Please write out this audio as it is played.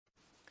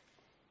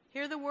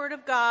Hear the word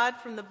of God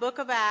from the book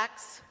of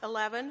Acts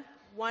 11,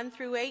 1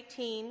 through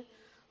 18,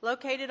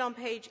 located on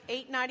page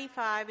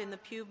 895 in the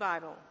Pew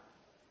Bible.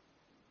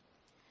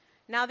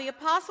 Now the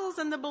apostles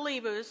and the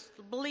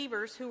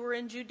believers who were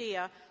in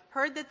Judea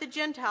heard that the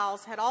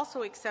Gentiles had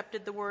also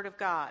accepted the word of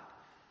God.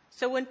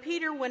 So when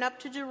Peter went up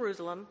to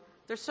Jerusalem,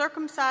 the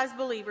circumcised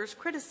believers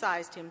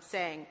criticized him,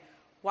 saying,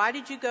 "Why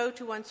did you go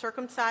to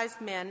uncircumcised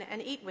men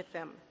and eat with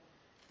them?"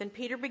 Then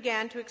Peter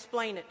began to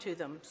explain it to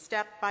them,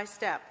 step by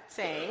step,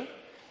 saying,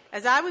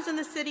 "As I was in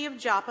the city of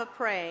Joppa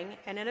praying,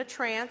 and in a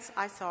trance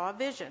I saw a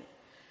vision.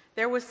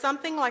 There was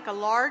something like a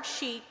large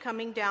sheet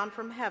coming down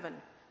from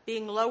heaven,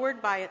 being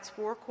lowered by its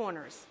four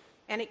corners,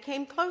 and it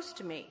came close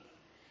to me.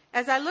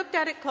 As I looked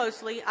at it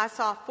closely, I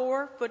saw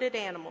four-footed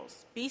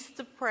animals, beasts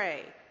of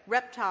prey,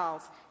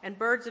 reptiles, and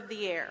birds of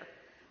the air.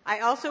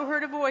 I also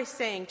heard a voice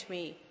saying to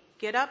me,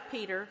 'Get up,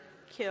 Peter,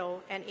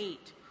 kill and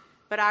eat.'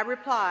 But I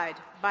replied,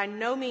 'By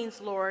no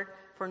means, Lord,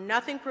 for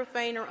nothing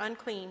profane or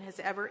unclean has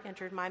ever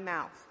entered my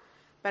mouth.'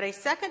 But a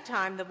second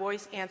time the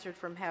voice answered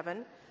from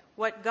heaven,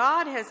 'What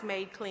God has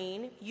made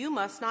clean, you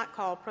must not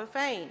call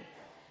profane.'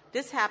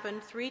 This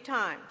happened 3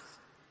 times.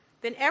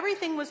 Then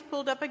everything was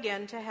pulled up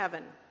again to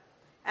heaven.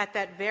 At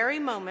that very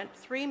moment,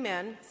 3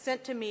 men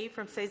sent to me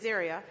from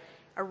Caesarea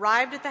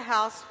arrived at the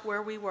house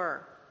where we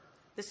were.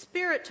 The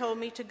Spirit told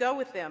me to go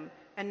with them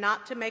and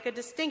not to make a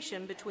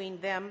distinction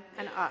between them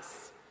and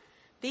us.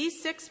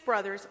 These 6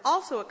 brothers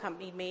also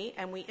accompanied me,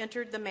 and we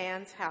entered the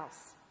man's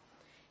house.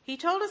 He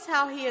told us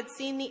how he had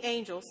seen the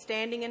angel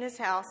standing in his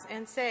house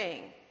and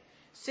saying,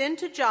 'Send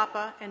to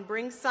Joppa and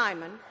bring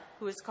Simon,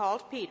 who is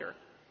called Peter.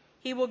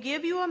 He will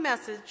give you a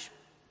message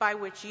by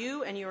which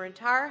you and your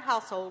entire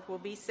household will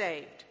be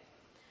saved.'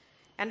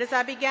 And as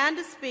I began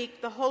to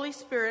speak, the Holy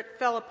Spirit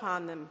fell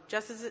upon them,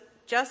 just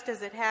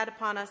as it had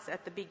upon us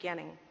at the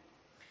beginning.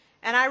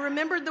 And I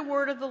remembered the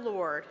word of the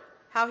Lord,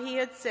 how he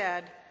had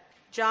said,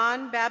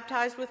 'John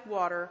baptized with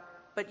water,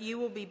 but you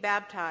will be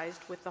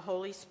baptized with the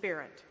Holy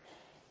Spirit.'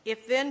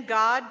 If then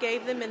God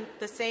gave them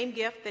the same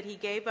gift that he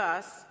gave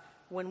us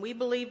when we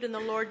believed in the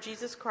Lord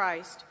Jesus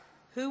Christ,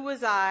 who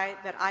was I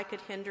that I could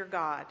hinder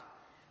God?"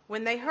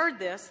 When they heard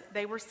this,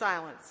 they were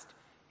silenced,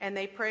 and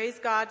they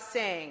praised God,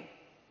 saying,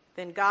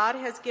 "Then God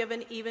has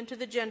given even to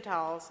the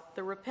Gentiles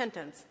the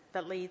repentance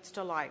that leads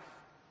to life."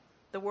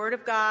 The word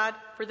of God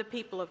for the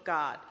people of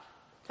God.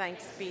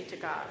 Thanks be to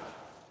God.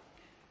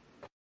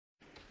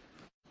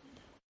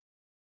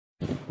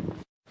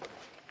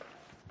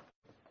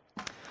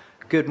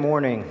 Good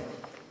morning.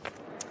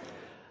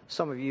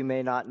 Some of you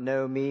may not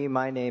know me.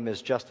 My name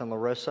is Justin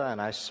LaRosa, and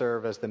I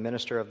serve as the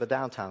minister of the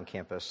downtown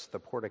campus, the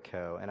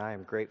Portico, and I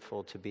am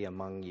grateful to be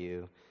among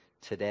you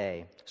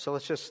today. So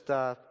let's just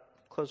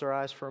close our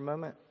eyes for a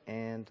moment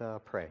and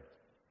pray.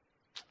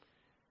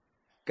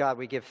 God,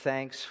 we give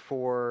thanks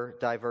for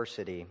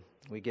diversity.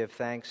 We give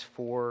thanks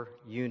for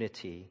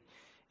unity,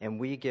 and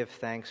we give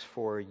thanks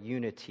for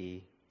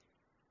unity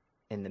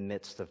in the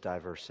midst of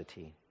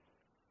diversity.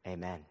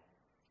 Amen.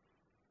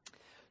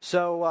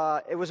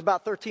 So it was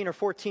about 13 or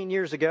 14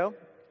 years ago.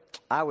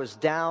 I was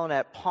down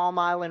at Palm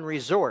Island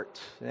Resort.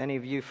 Any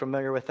of you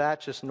familiar with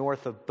that? Just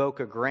north of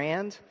Boca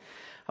Grande.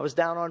 I was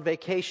down on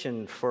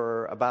vacation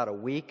for about a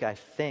week, I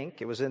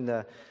think. It was in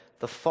the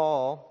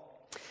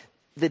fall.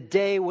 The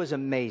day was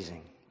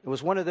amazing. It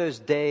was one of those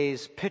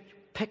days,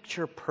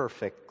 picture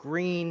perfect.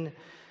 Green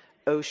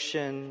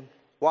ocean,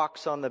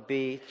 walks on the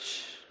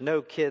beach,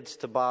 no kids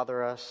to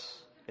bother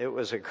us. It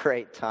was a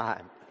great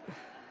time.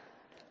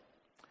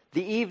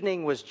 The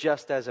evening was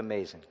just as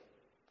amazing.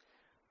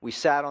 We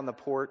sat on the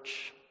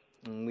porch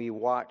and we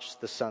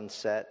watched the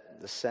sunset,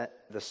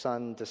 the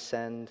sun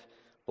descend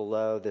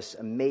below, this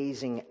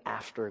amazing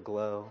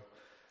afterglow.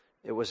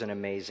 It was an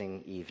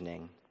amazing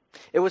evening.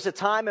 It was a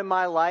time in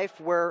my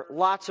life where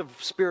lots of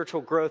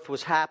spiritual growth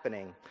was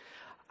happening.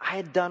 I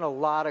had done a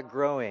lot of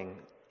growing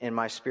in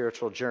my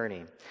spiritual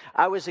journey.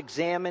 I was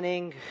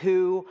examining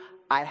who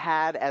I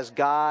had as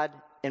God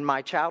in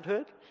my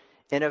childhood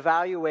and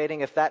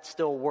evaluating if that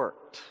still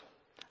worked.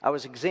 I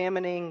was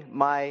examining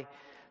my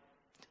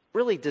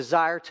really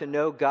desire to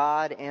know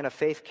God and a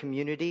faith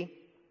community.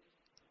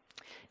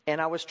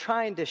 And I was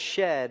trying to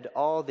shed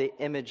all the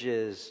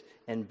images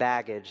and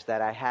baggage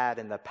that I had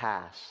in the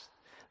past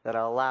that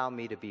allow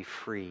me to be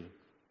free.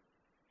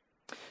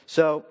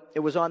 So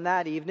it was on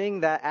that evening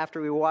that after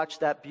we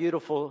watched that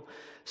beautiful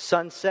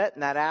sunset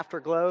and that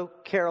afterglow,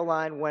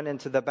 Caroline went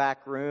into the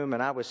back room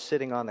and I was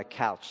sitting on the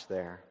couch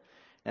there.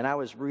 And I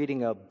was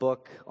reading a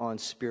book on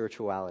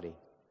spirituality.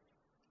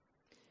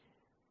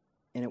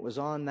 And it was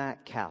on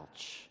that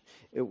couch.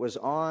 It was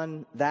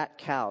on that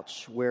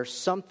couch where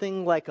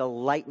something like a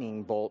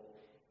lightning bolt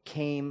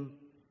came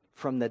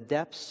from the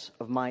depths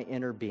of my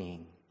inner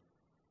being.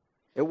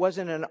 It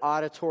wasn't an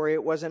auditory,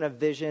 it wasn't a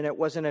vision, it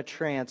wasn't a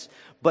trance,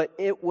 but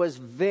it was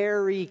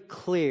very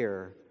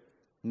clear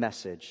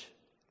message.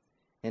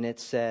 And it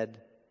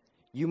said,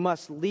 "You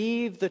must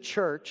leave the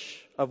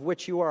church of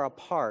which you are a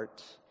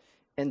part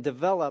and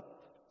develop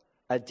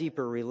a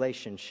deeper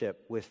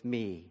relationship with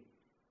me,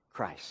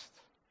 Christ."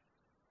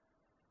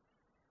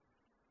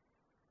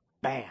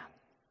 bam,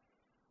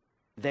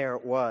 there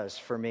it was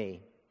for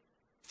me.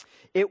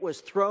 It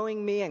was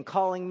throwing me and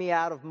calling me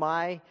out of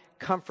my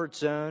comfort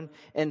zone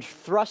and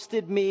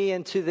thrusted me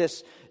into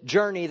this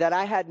journey that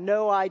I had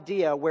no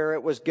idea where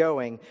it was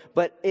going,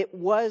 but it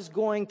was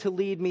going to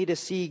lead me to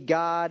see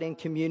God and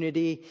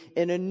community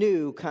in a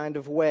new kind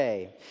of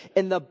way.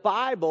 And the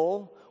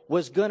Bible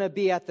was going to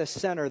be at the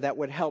center that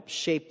would help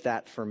shape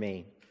that for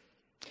me.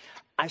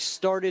 I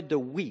started to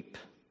weep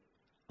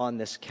on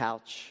this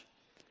couch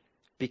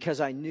because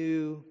I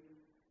knew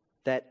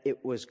that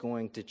it was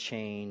going to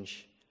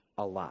change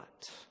a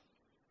lot.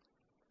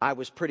 I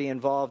was pretty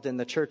involved in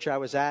the church I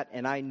was at,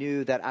 and I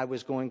knew that I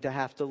was going to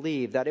have to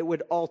leave, that it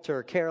would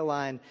alter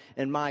Caroline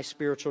and my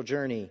spiritual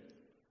journey.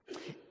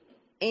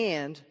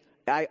 And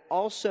I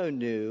also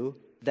knew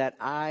that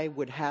I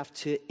would have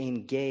to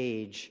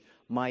engage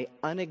my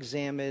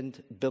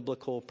unexamined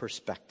biblical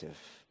perspective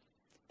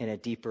in a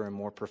deeper and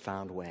more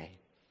profound way.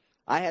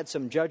 I had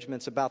some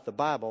judgments about the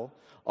Bible,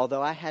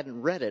 although I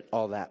hadn't read it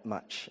all that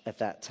much at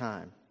that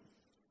time.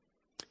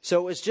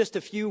 So it was just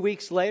a few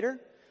weeks later,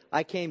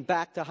 I came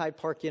back to Hyde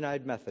Park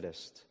United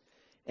Methodist,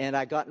 and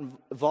I got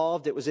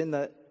involved. It was in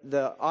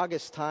the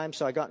August time,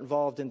 so I got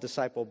involved in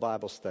Disciple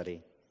Bible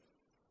Study.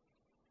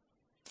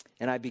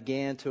 And I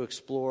began to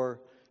explore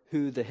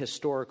who the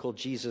historical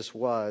Jesus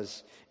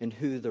was and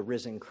who the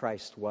risen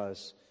Christ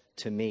was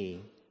to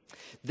me.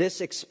 This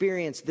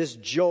experience, this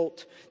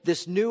jolt,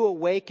 this new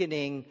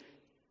awakening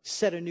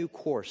set a new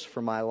course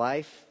for my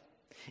life.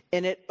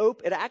 And it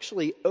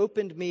actually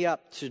opened me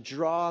up to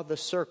draw the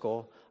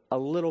circle a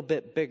little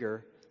bit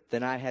bigger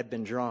than I had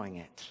been drawing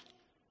it.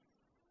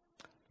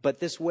 But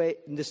this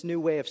new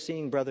way of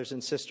seeing brothers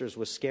and sisters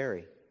was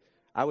scary.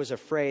 I was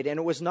afraid, and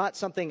it was not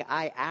something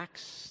I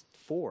asked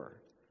for.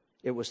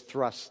 It was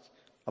thrust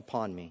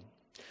upon me.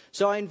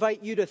 So I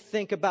invite you to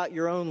think about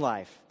your own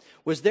life.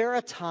 Was there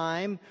a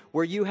time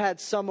where you had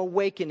some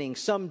awakening,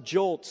 some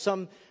jolt,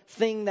 some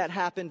thing that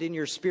happened in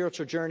your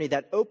spiritual journey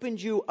that opened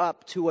you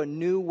up to a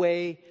new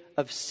way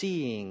of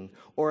seeing,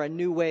 or a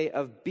new way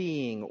of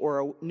being,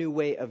 or a new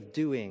way of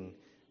doing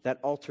that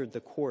altered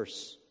the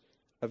course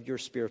of your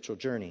spiritual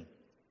journey?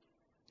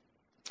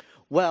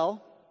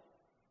 Well,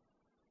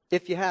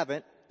 if you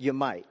haven't, you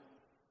might.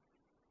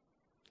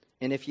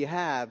 And if you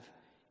have,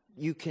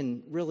 you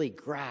can really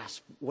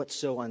grasp what's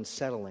so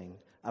unsettling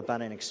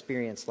about an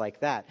experience like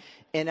that.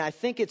 And I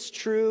think it's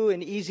true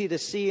and easy to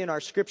see in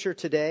our scripture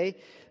today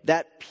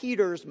that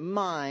Peter's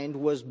mind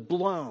was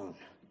blown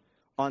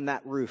on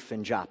that roof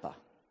in Joppa.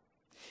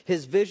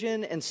 His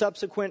vision and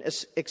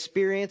subsequent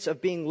experience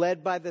of being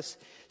led by the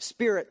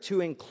Spirit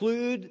to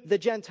include the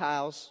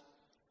Gentiles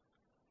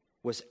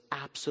was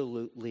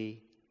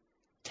absolutely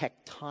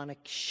tectonic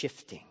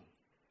shifting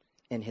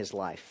in his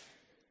life.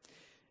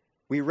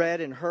 We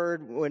read and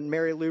heard when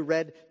Mary Lou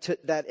read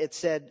that it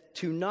said,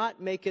 to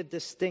not make a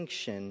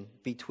distinction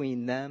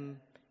between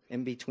them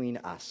and between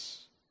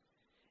us.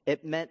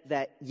 It meant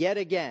that yet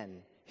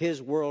again,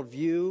 his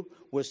worldview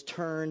was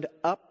turned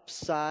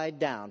upside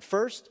down.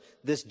 First,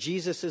 this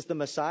Jesus is the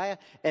Messiah,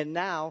 and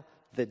now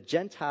the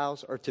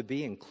Gentiles are to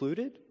be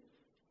included.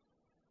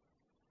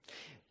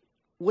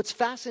 What's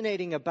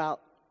fascinating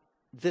about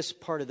this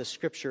part of the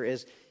scripture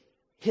is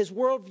his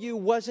worldview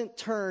wasn't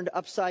turned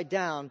upside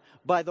down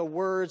by the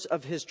words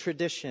of his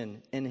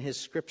tradition in his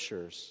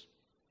scriptures.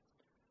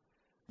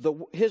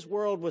 His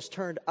world was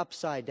turned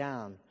upside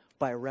down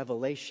by a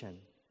revelation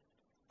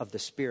of the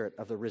Spirit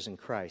of the risen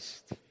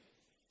Christ.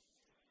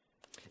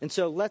 And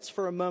so let's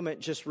for a moment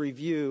just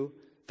review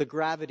the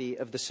gravity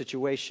of the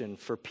situation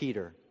for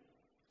Peter.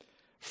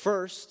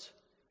 First,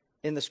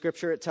 in the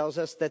scripture, it tells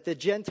us that the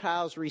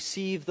Gentiles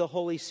received the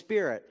Holy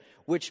Spirit,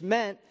 which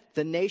meant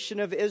the nation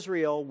of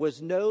Israel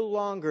was no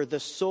longer the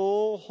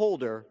sole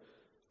holder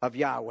of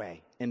Yahweh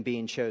in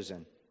being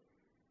chosen.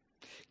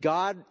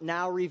 God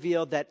now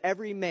revealed that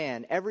every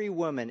man, every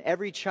woman,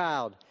 every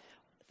child,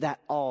 that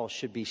all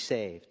should be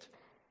saved.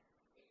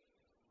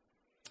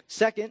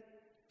 Second,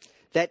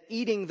 that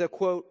eating the,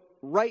 quote,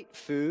 right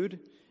food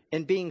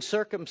and being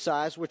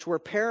circumcised, which were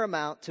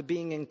paramount to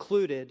being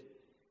included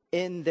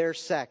in their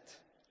sect.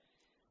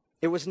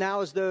 It was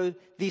now as though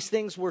these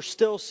things were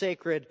still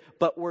sacred,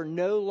 but were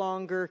no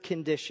longer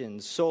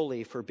conditions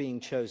solely for being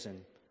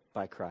chosen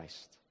by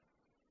Christ.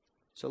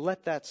 So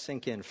let that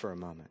sink in for a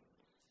moment.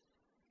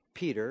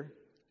 Peter,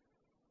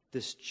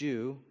 this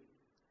Jew,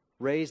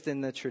 raised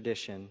in the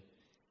tradition,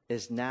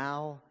 is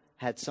now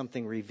had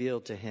something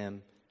revealed to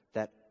him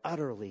that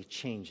utterly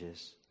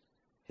changes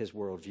his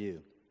worldview.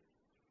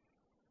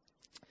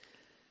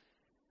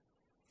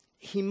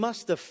 He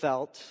must have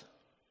felt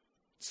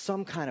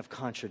some kind of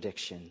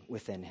contradiction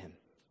within him.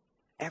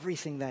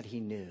 Everything that he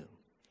knew,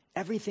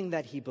 everything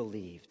that he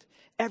believed,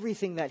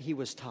 everything that he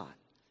was taught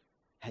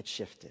had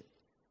shifted.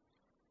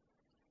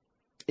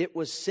 It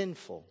was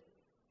sinful,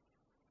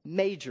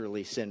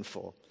 majorly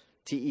sinful,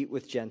 to eat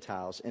with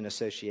Gentiles and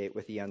associate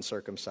with the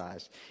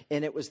uncircumcised.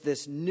 And it was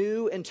this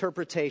new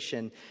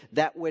interpretation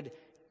that would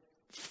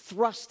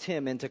thrust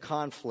him into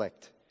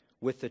conflict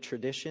with the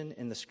tradition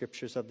and the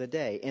scriptures of the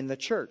day in the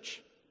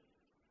church.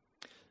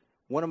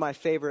 One of my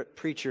favorite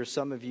preachers,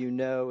 some of you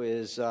know,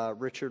 is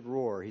Richard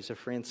Rohr. He's a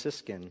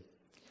Franciscan.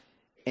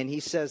 And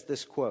he says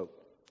this quote,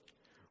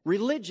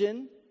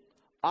 "Religion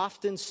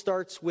often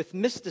starts with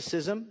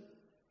mysticism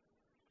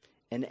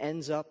and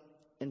ends up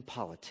in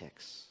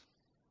politics."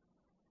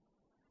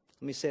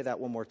 Let me say that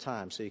one more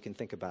time so you can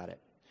think about it.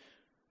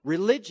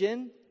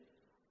 Religion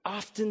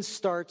often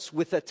starts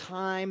with a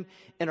time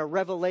and a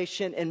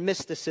revelation and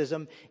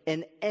mysticism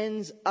and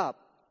ends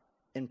up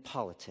in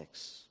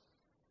politics.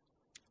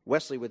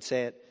 Wesley would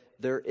say it,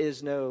 there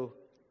is no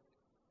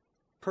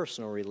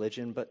personal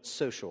religion, but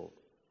social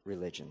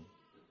religion.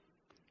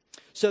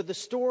 So the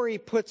story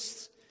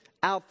puts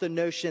out the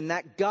notion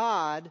that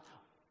God,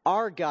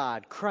 our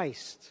God,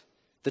 Christ,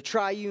 the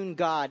triune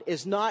God,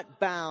 is not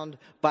bound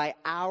by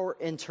our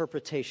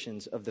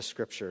interpretations of the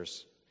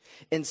Scriptures.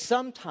 And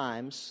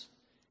sometimes,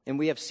 and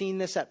we have seen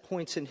this at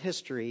points in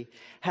history,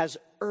 has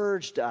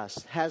urged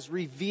us, has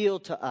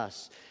revealed to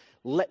us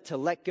to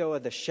let go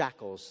of the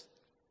shackles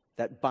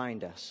that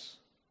bind us.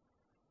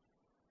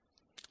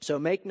 So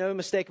make no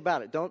mistake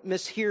about it. Don't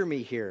mishear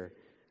me here.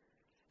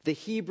 The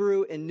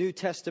Hebrew and New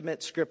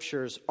Testament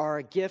Scriptures are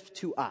a gift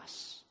to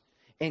us,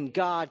 and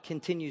God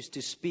continues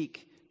to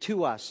speak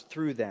to us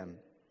through them.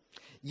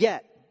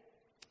 Yet,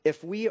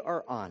 if we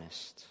are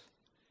honest,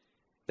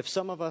 if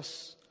some of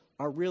us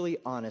are really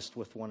honest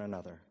with one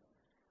another,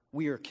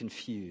 we are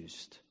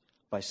confused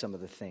by some of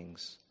the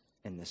things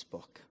in this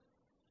book.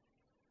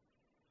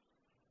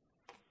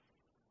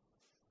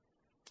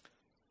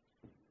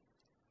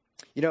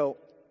 You know,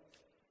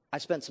 I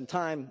spent some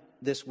time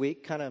this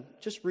week kind of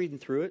just reading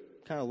through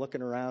it, kind of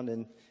looking around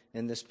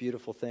in this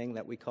beautiful thing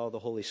that we call the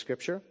Holy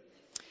Scripture.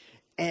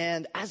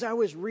 And as I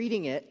was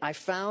reading it, I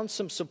found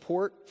some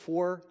support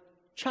for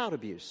child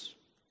abuse.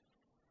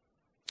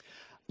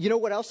 You know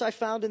what else I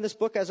found in this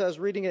book as I was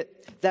reading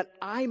it? That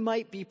I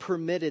might be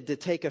permitted to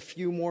take a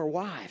few more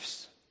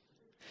wives.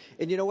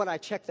 And you know what? I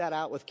checked that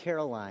out with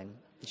Caroline.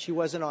 She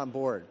wasn't on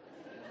board.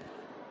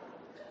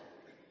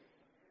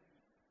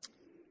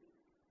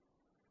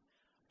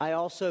 I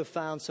also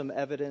found some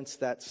evidence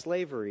that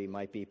slavery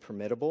might be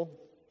permittable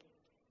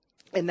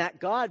and that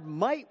God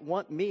might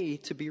want me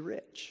to be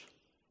rich.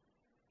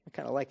 I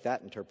kind of like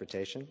that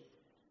interpretation.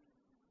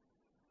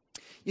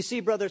 You see,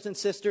 brothers and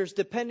sisters,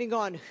 depending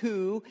on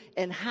who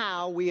and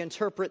how we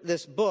interpret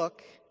this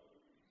book,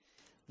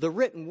 the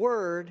written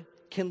word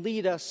can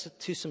lead us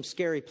to some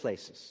scary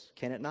places,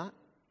 can it not?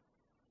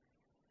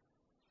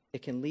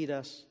 It can lead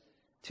us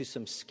to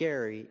some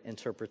scary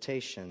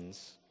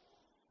interpretations.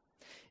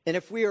 And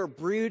if we are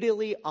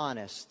brutally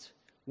honest,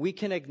 we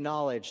can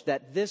acknowledge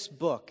that this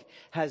book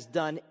has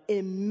done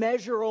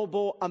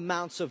immeasurable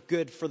amounts of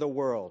good for the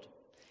world.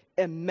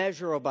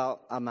 Immeasurable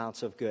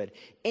amounts of good.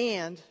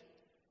 And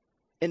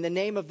in the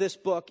name of this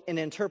book, in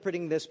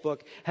interpreting this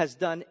book, has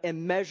done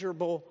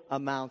immeasurable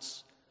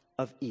amounts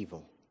of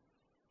evil.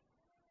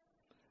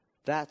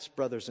 That's,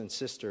 brothers and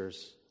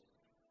sisters,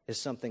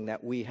 is something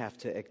that we have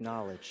to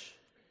acknowledge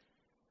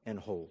and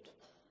hold.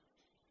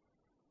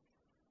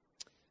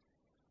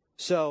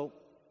 So,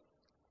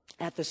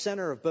 at the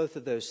center of both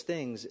of those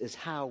things is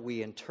how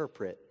we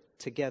interpret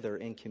together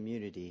in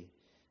community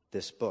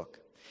this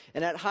book.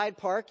 And at Hyde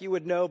Park, you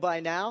would know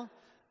by now,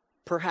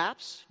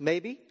 perhaps,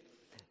 maybe,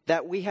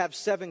 that we have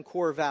 7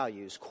 core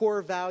values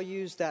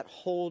that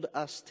hold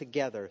us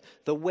together,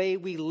 the way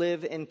we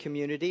live in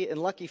community. And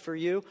lucky for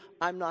you,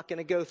 I'm not going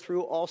to go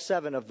through all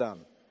 7 of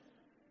them.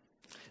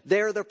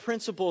 They're the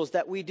principles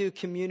that we do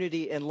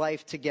community and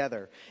life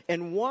together.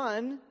 And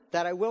one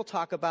that I will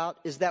talk about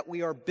is that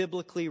we are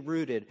biblically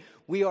rooted.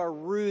 We are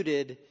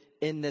rooted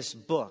in this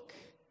book.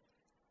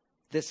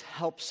 This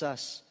helps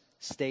us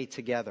stay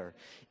together.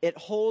 It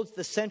holds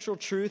the central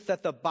truth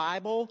that the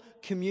Bible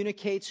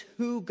communicates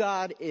who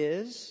God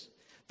is.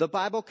 The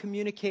Bible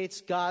communicates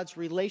God's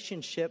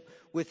relationship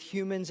with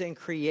humans and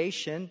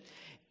creation.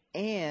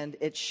 And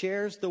it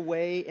shares the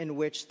way in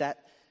which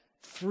that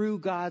through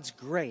God's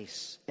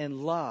grace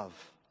and love,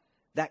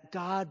 that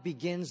God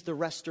begins the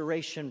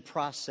restoration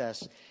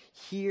process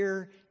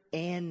here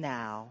and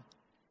now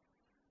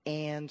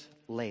and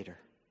later.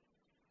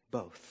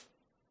 Both.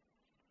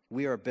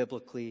 We are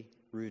biblically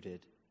rooted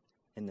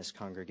in this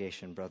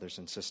congregation, brothers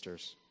and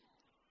sisters.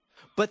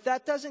 But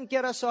that doesn't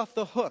get us off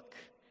the hook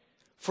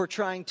for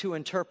trying to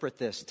interpret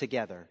this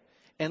together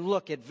and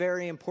look at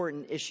very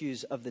important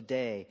issues of the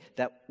day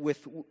that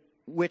with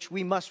which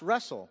we must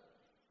wrestle.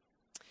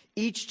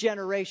 Each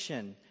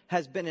generation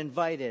has been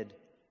invited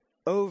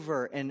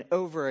over and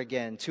over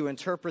again to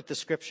interpret the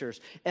Scriptures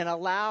and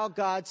allow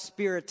God's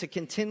Spirit to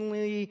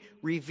continually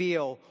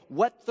reveal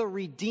what the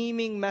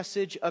redeeming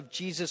message of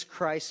Jesus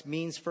Christ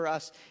means for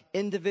us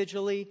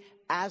individually,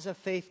 as a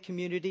faith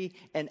community,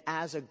 and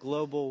as a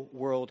global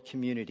world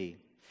community.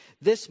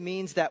 This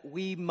means that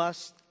we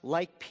must,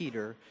 like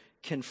Peter,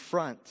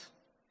 confront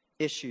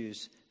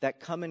issues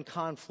that come in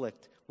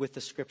conflict with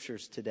the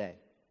Scriptures today.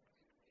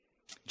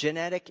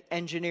 Genetic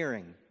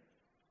engineering,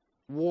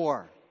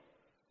 war,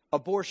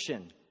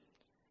 abortion,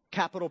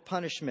 capital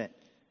punishment,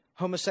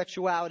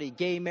 homosexuality,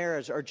 gay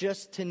marriage are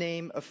just to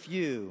name a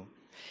few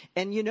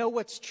And you know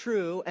what's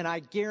true, and I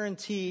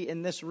guarantee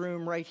in this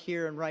room right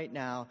here and right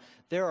now,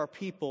 there are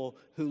people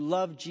who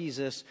love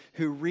Jesus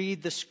who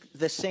read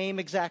the same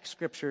exact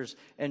scriptures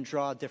and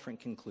draw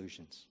different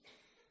conclusions.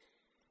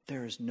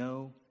 There is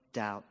no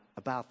doubt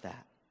about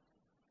that.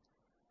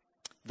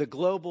 The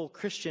global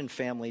Christian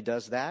family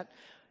does that.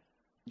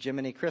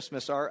 Jiminy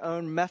Christmas, our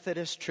own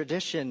Methodist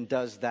tradition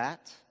does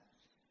that.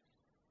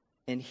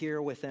 And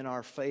here within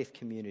our faith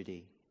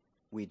community,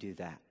 we do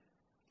that.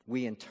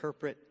 We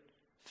interpret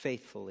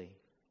faithfully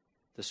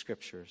the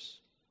scriptures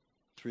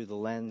through the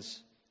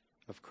lens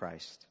of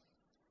Christ.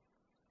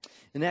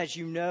 And as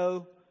you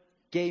know,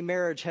 gay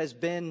marriage has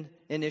been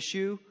an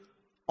issue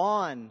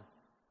on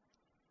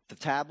the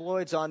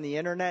tabloids, on the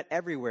internet,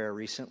 everywhere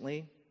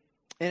recently.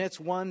 And it's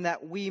one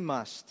that we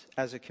must,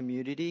 as a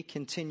community,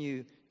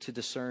 continue to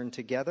discern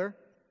together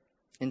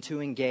and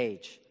to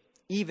engage,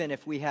 even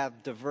if we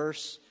have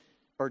diverse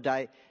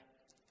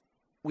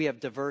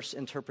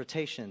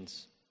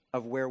interpretations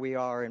of where we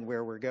are and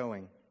where we're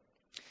going.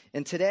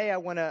 And today I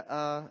want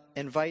to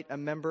invite a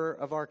member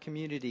of our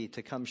community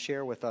to come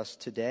share with us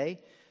today.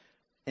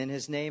 And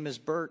his name is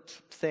Bert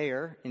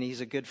Thayer, and he's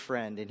a good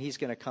friend. And he's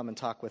going to come and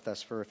talk with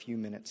us for a few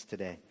minutes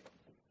today.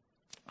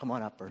 Come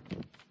on up, Bert.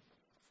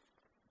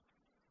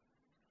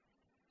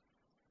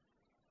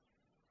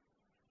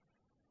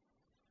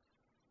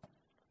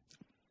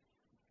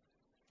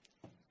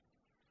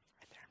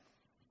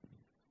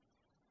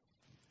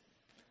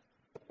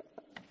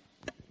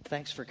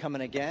 Thanks for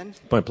coming again.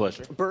 My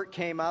pleasure. Bert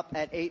came up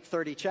at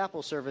 8:30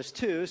 chapel service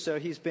too, so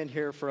he's been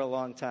here for a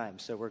long time.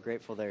 So we're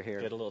grateful they're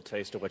here. Get a little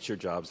taste of what your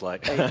job's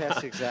like.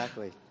 Yes,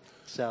 exactly.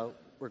 So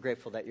we're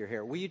grateful that you're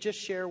here. Will you just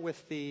share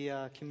with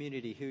the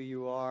community who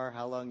you are,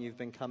 how long you've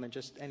been coming,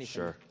 just anything?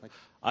 Sure.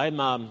 I've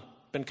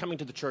been coming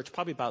to the church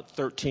probably about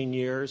 13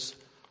 years.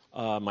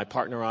 My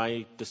partner and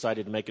I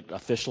decided to make it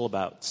official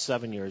about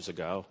 7 years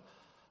ago.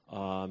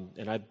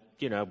 And I've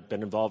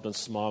been involved in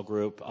small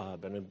group,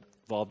 been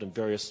involved in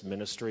various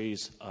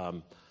ministries.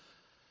 I'm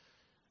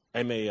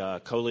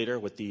a co-leader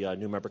with the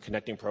New Member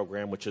Connecting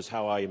Program, which is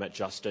how I met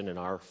Justin and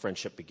our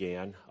friendship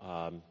began.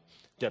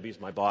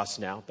 Debbie's my boss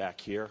now back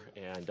here,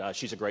 and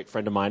she's a great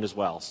friend of mine as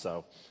well.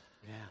 So,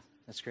 yeah,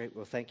 that's great.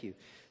 Well, thank you.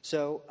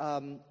 So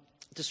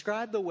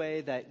describe the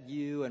way that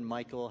you and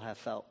Michael have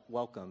felt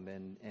welcome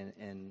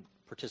and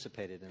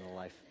participated in the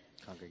Life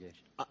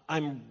congregation.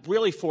 I'm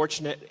really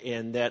fortunate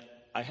in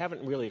that I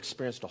haven't really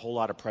experienced a whole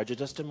lot of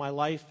prejudice in my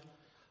life,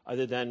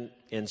 other than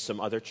in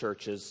some other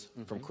churches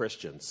from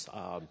Christians.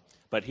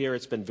 But here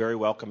it's been very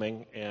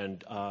welcoming,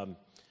 and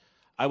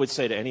I would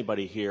say to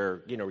anybody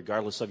here,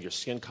 regardless of your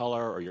skin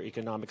color or your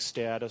economic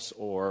status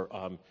or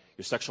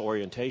your sexual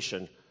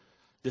orientation,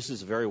 this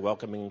is a very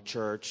welcoming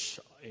church,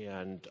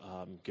 and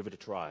give it a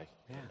try.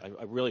 Yeah.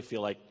 I really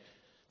feel like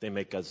they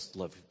make us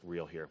live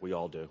real here. We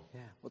all do. Yeah.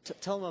 Well,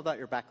 tell them about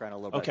your background a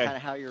little bit, okay. Kind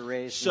of how you're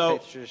raised so in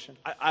faith tradition.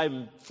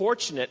 I'm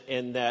fortunate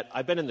in that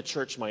I've been in the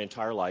church my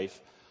entire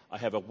life. I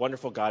have a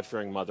wonderful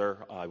God-fearing mother.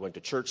 I went to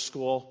church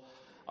school.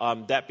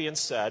 That being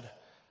said,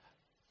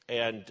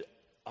 and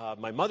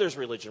my mother's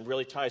religion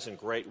really ties in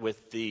great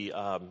with the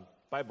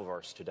Bible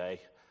verse today.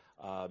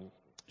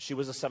 She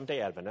was a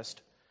Seventh-day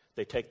Adventist.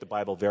 They take the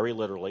Bible very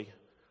literally.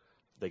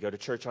 They go to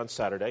church on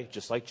Saturday,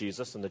 just like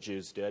Jesus and the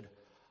Jews did.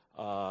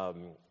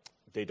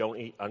 They don't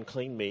eat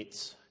unclean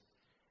meats.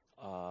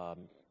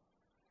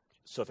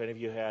 So if any of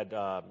you had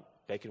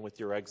bacon with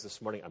your eggs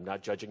this morning, I'm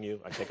not judging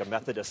you. I take a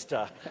Methodist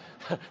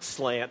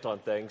slant on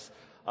things.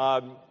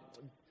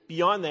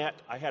 Beyond that,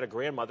 I had a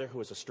grandmother who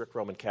was a strict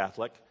Roman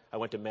Catholic. I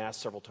went to Mass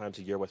several times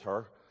a year with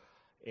her.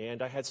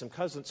 And I had some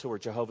cousins who were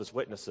Jehovah's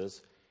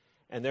Witnesses,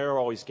 and they were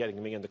always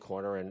getting me in the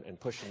corner and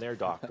pushing their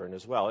doctrine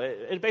as well.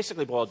 It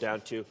basically boiled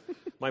down to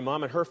my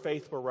mom and her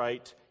faith were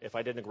right. If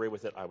I didn't agree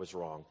with it, I was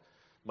wrong.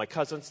 My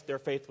cousins, their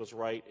faith was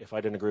right. If I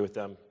didn't agree with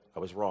them, I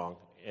was wrong.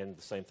 And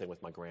the same thing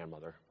with my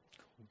grandmother.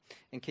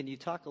 And can you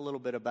talk a little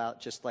bit about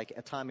just like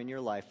a time in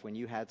your life when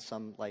you had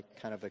some like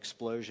kind of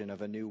explosion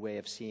of a new way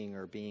of seeing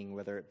or being,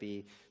 whether it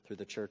be through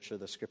the church or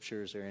the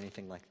scriptures or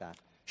anything like that?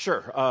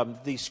 Sure.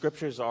 The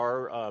scriptures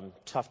are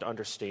tough to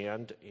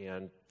understand.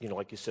 And,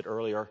 like you said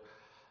earlier,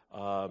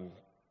 all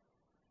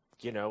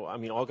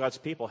God's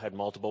people had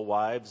multiple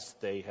wives.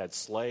 They had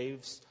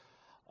slaves.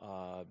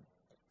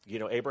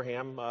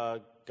 Abraham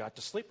got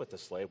to sleep with the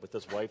slave with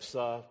his wife's,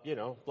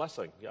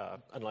 blessing,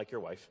 unlike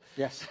your wife.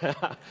 Yes.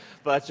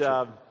 But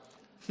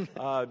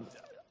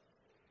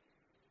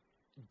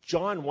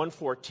John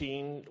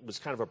 1:14 was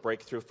kind of a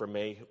breakthrough for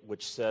me,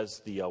 which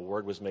says the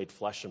Word was made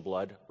flesh and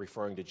blood,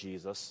 referring to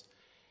Jesus.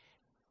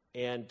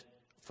 And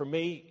for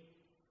me,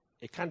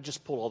 it kind of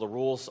just pulled all the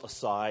rules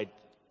aside.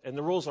 And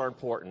the rules are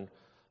important,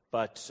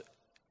 but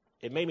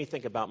it made me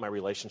think about my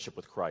relationship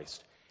with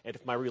Christ. And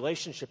if my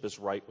relationship is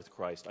right with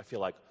Christ, I feel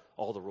like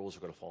all the rules are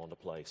going to fall into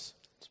place.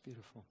 That's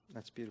beautiful.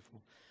 That's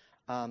beautiful.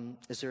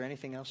 Is there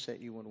anything else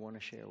that you would want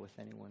to share with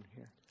anyone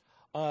here?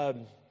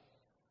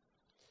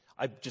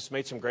 I've just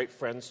made some great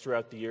friends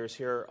throughout the years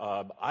here.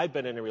 I've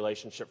been in a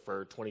relationship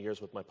for 20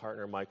 years with my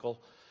partner, Michael.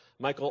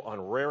 Michael,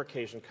 on rare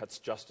occasion, cuts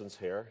Justin's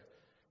hair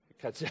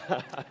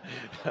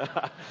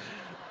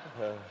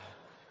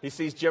He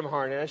sees Jim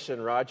Harnish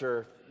and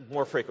Roger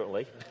more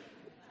frequently.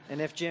 And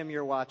if, Jim,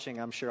 you're watching,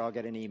 I'm sure I'll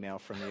get an email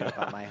from you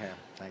about my hair.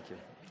 Thank you.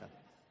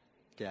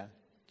 Yeah.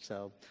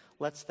 So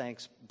let's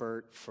thanks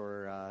Bert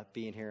for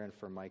being here and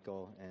for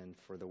Michael and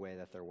for the way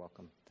that they're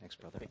welcome. Thanks,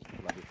 brother.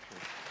 Love you.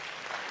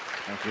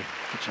 Thank you.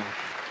 Good job.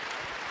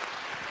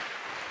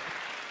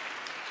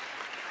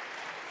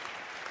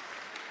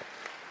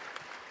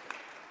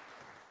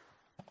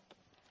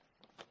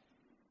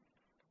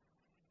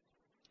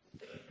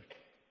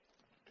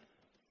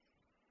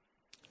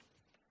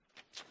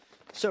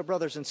 So,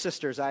 brothers and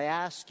sisters, I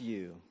ask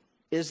you,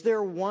 is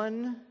there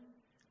one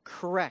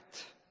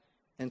correct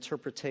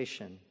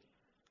interpretation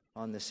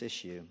on this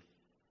issue?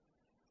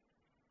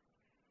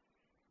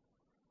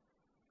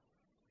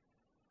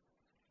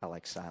 I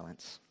like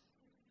silence.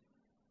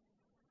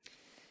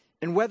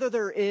 And whether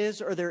there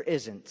is or there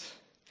isn't,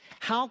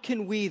 how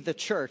can we, the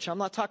church, I'm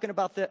not talking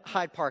about the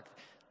Hyde Park,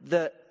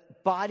 the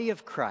body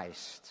of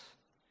Christ,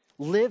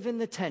 live in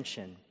the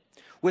tension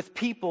with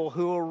people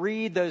who will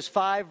read those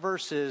 5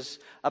 verses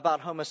about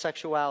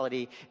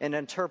homosexuality and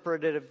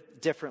interpret it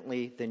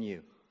differently than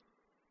you?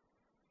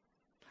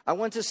 I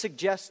want to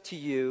suggest to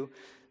you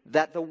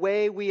that the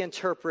way we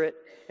interpret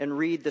and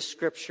read the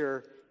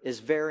Scripture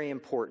is very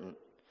important.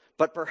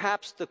 But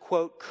perhaps the,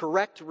 quote,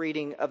 correct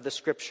reading of the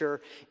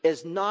Scripture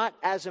is not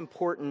as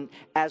important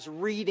as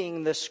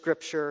reading the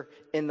Scripture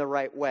in the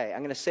right way.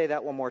 I'm going to say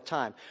that one more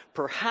time.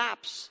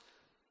 Perhaps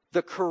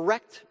the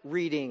correct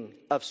reading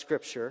of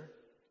Scripture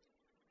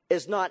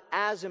is not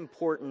as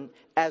important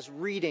as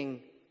reading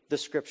the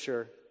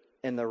Scripture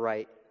in the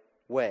right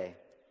way.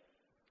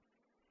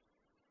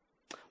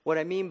 What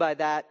I mean by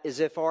that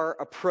is if our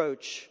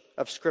approach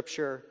of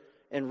Scripture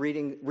and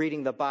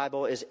reading the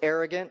Bible is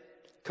arrogant,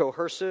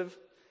 coercive,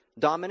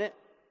 dominant,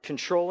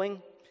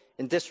 controlling,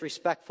 and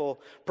disrespectful,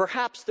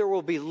 perhaps there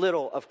will be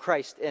little of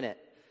Christ in it,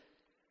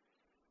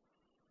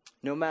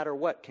 no matter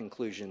what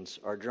conclusions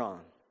are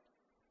drawn.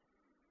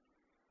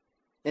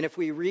 And if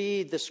we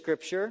read the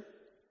Scripture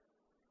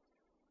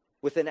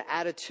with an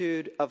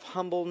attitude of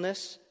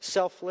humbleness,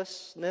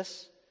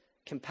 selflessness,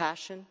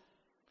 compassion,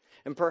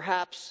 and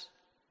perhaps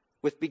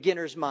with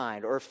beginner's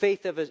mind or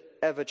faith of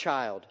a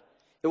child,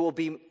 it will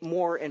be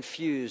more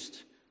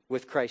infused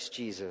with Christ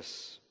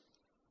Jesus.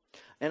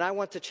 And I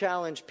want to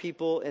challenge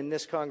people in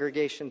this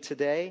congregation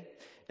today,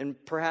 and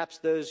perhaps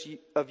those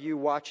of you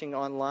watching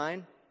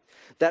online,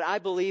 that I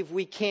believe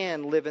we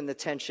can live in the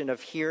tension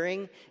of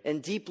hearing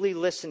and deeply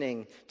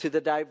listening to the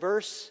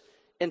diverse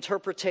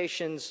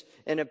interpretations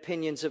and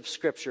opinions of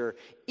Scripture,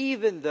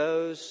 even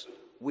those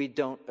we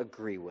don't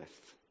agree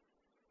with.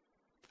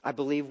 I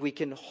believe we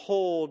can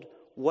hold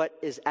what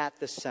is at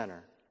the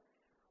center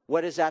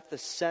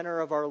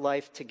of our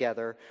life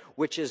together,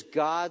 which is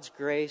God's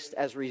grace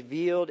as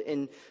revealed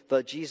in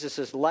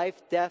Jesus' life,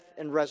 death,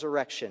 and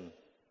resurrection.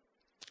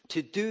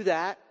 To do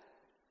that,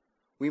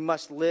 we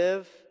must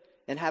live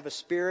and have a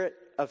spirit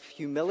of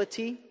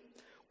humility.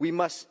 We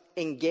must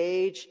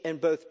engage in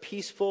both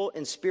peaceful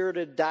and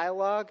spirited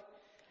dialogue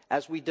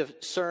as we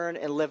discern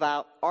and live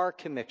out our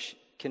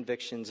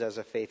convictions as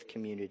a faith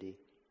community.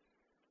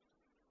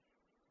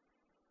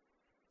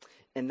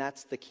 And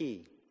that's the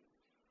key.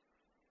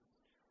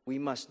 We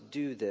must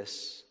do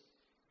this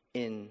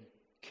in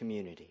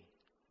community.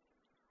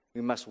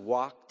 We must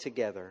walk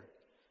together,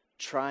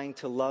 trying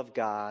to love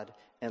God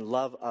and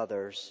love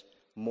others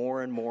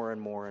more and more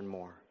and more and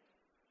more,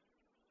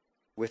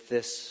 with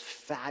this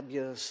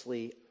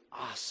fabulously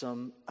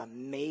awesome,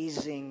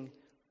 amazing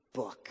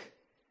book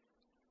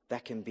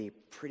that can be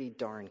pretty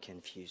darn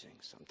confusing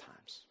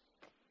sometimes.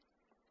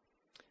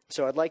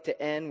 So I'd like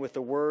to end with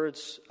the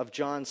words of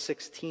John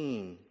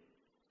 16.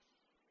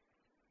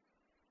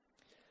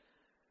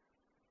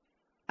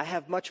 I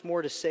have much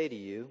more to say to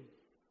you,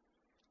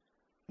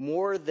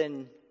 more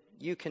than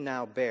you can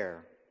now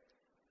bear.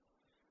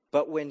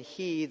 But when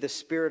He, the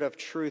Spirit of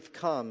truth,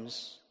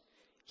 comes,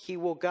 He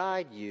will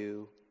guide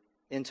you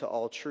into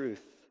all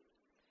truth.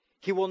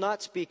 He will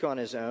not speak on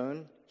His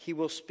own. He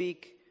will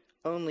speak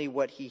only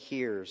what He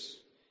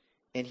hears,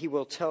 and He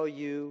will tell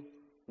you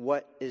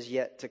what is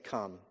yet to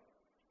come.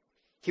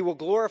 He will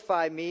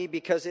glorify me,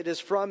 because it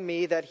is from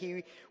me that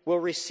He will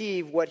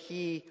receive what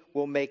He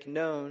will make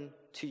known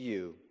to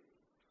you.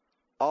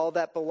 All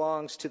that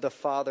belongs to the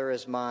Father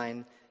is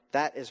mine.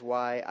 That is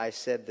why I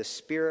said the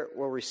Spirit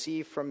will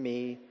receive from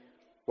me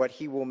what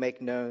He will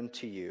make known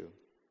to you.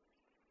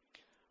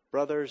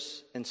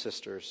 Brothers and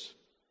sisters,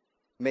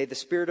 may the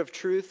Spirit of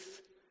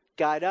truth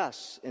guide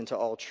us into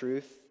all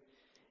truth,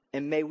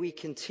 and may we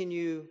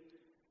continue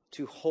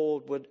to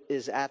hold what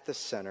is at the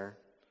center: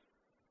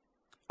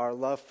 our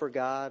love for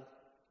God,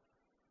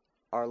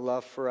 our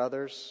love for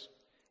others,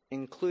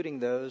 including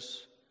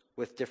those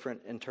with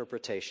different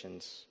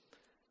interpretations,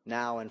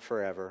 now and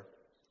forever.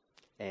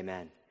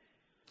 Amen.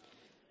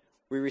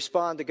 We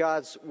respond to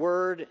God's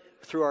word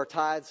through our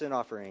tithes and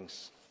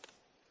offerings.